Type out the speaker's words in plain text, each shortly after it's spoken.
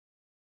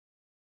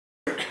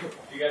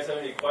you guys have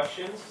any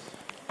questions,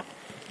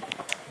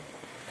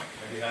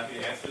 I'd be happy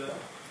to answer them.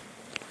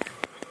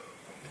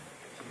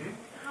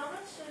 How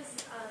much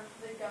does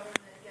the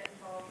government get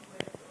involved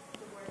with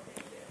the work that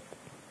you do?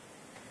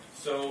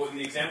 So in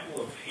the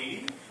example of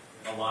Haiti,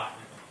 a lot.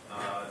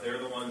 They're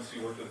the ones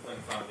who worked with the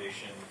Clinton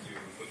Foundation to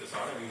put this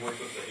on, and we worked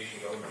with the Haitian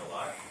government a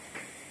lot,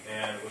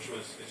 and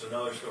it's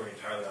another story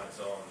entirely on its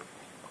own,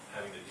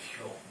 having to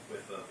deal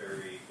with a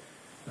very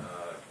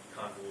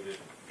convoluted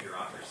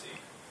bureaucracy,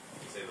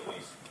 to say the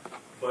least.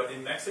 But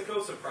in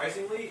Mexico,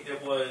 surprisingly,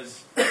 it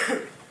was,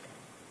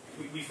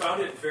 we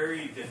found it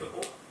very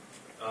difficult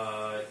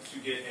to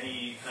get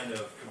any kind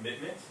of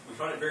commitment. We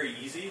found it very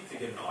easy to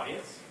get an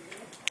audience,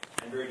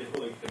 and very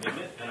difficult to get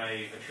commitment, and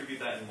I attribute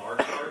that in large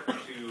part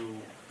to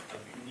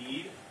a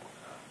need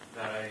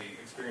that I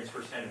experienced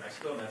firsthand in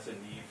Mexico, and that's a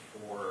need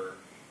for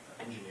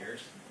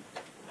engineers.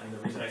 And the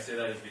reason I say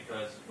that is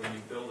because when you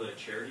build a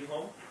charity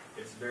home,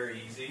 it's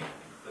very easy.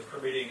 The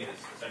permitting is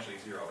essentially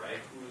zero, right?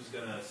 Who's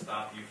going to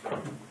stop you from,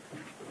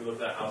 if we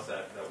look at that house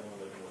that woman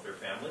living with her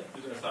family,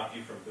 who's going to stop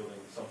you from building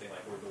something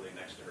like we're building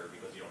next to her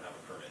because you don't have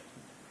a permit?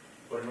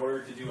 But in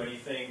order to do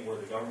anything where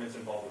the government's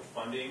involved with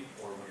funding,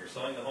 or when you're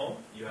selling the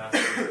home, you have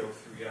to go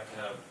through, you have to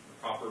have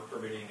proper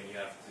permitting, and you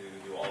have to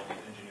do all of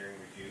these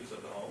engineering reviews of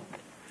the home.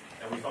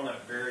 And we found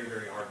that very,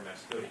 very hard in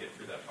Mexico to get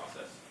through that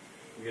process.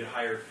 We had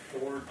hired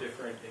 4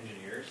 different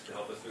engineers to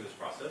help us through this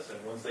process, and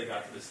once they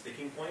got to the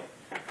sticking point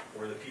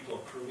where the people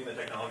approving the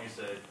technology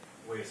said,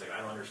 wait a second,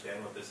 I don't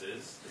understand what this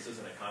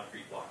isn't a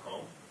concrete block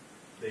home,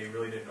 they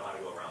really didn't know how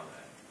to go around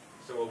that.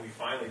 So what we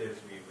finally did is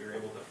we were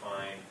able to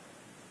find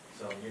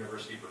some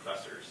university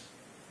professors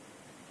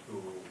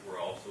who were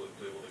also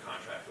able to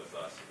contract with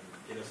us and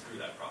get us through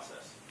that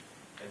process.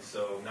 And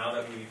so now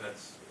that we had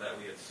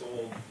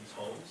sold these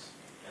homes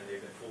and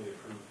they've been fully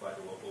approved by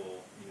the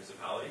local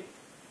municipality,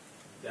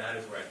 that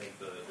is where I think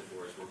the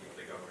doors working with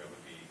the government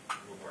would be a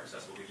little more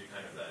accessible, gives you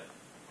kind of that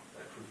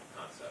proof of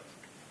concept.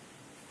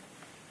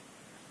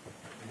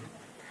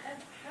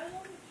 And how long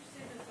would you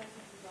say the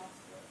process is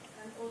lasted?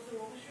 And also,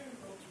 what was your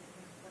involvement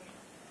in the project?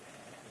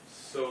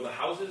 So the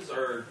houses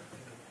are,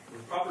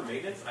 with proper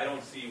maintenance, I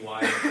don't see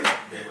why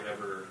they would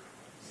ever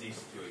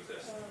cease to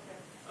exist. Oh,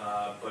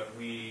 okay. But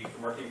for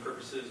marketing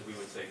purposes, we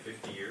would say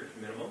 50 years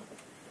minimum.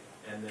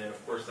 And then, of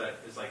course,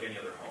 that is like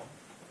any other home.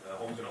 A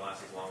home's going to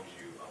last as long as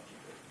you upkeep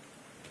it.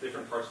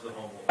 Different parts of the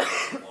home won't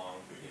last as long.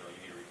 You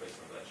need to replace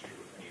them, but that's true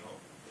with any home.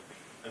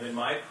 And then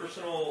my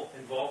personal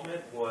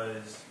involvement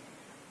was,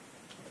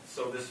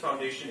 so this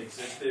foundation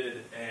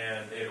existed,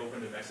 and they had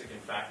opened a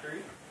Mexican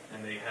factory,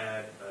 and they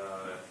had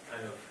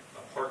kind of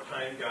a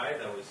part-time guy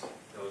that was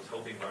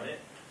helping run it.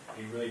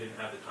 He really didn't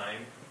have the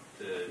time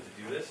to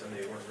do this, and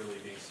they weren't really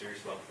being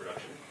serious about the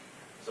production.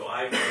 So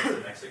I went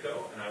to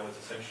Mexico, and I was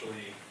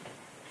essentially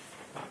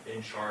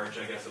in charge,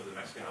 I guess, of the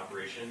Mexican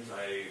operations.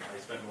 I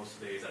spent most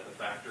of the days at the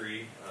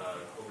factory,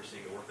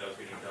 overseeing the work that was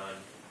getting done,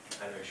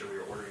 had to make sure we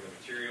were ordering the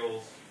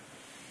materials,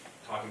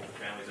 talking with the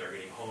families that are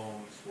getting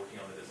homes, working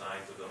on the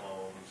designs of the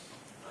homes,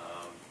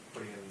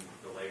 putting in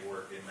the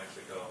legwork in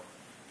Mexico.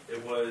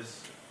 It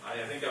was, I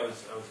think I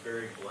was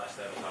very blessed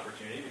to have this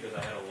opportunity because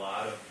I had a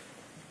lot of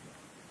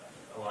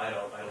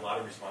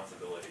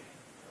responsibility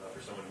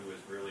for someone who was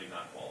really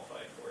not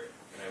qualified for it,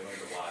 and I learned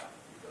a lot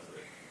because of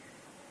it.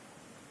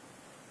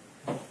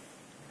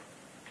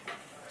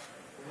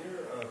 When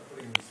you're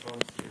putting these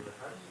homes together,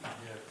 how do you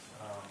get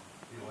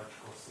the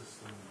electrical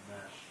system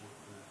meshed with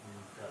when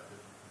you've got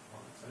different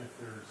components? And if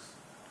there's,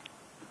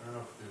 I don't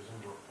know if there's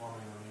indoor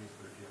plumbing on these,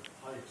 but if you have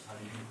pipes, how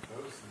do you get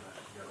those to mesh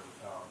together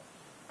without?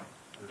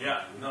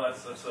 Yeah, no,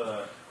 that's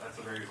a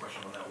very good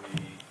question on that.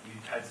 We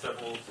had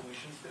several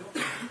solutions to,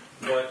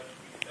 but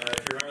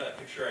if you remember that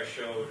picture I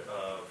showed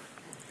of,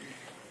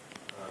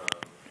 I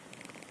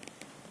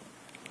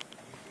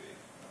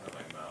don't have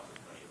my mouse,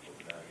 I'm not able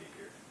to navigate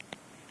here,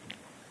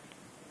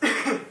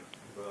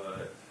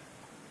 but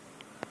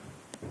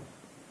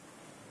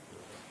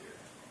here.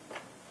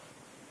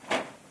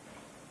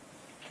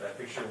 That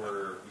picture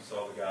where we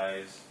saw the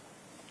guys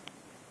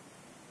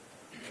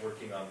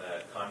working on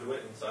that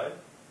conduit inside.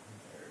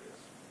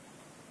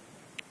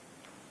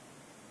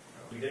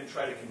 We didn't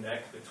try to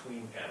connect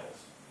between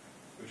panels.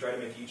 We tried to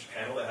make each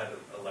panel that had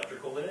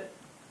electrical in it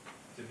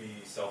to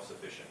be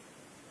self-sufficient.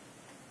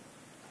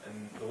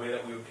 And the way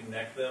that we would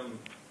connect them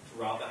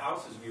throughout the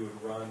house is we would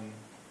run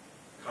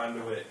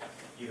conduit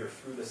either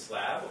through the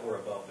slab or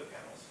above the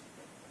panels.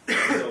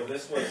 So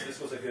this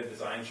was a good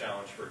design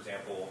challenge. For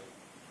example,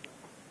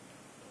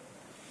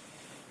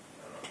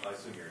 I don't know, I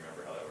assume you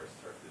remember how that works.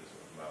 It's hard to do this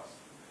with the mouse.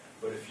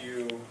 But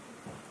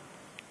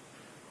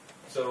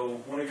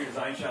so one of your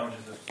design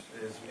challenges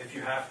is if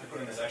you have to put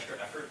in this extra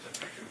effort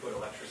to put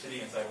electricity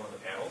inside one of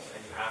the panels,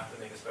 and you have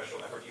to make a special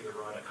effort to either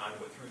run a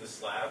conduit through the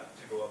slab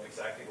to go up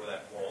exactly where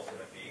that wall is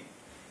going to be,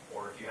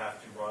 or if you have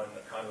to run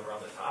a conduit around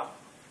the top,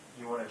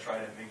 you want to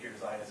try to make your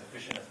design as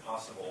efficient as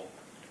possible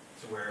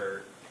to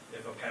where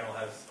if a panel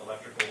has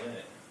electrical in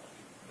it,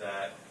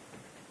 that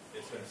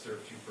it's going to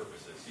serve two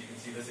purposes. So you can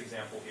see this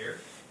example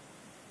here.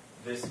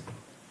 This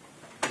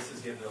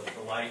choices give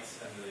the lights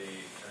and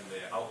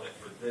the outlet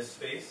for this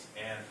space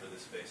and for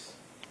this space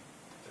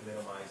to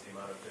minimize the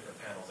amount of different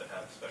panels that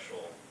have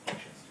special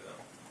functions to them.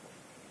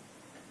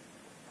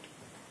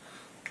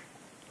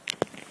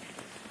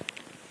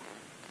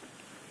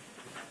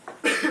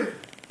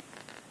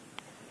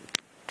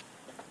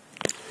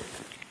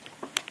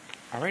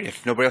 All right,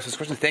 if nobody else has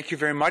questions, thank you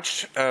very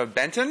much,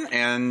 Benton,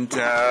 and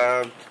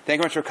thank you very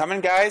much for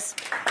coming, guys.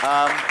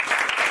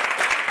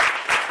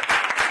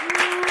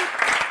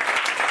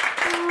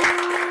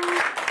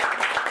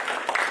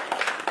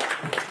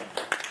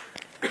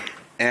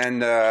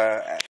 And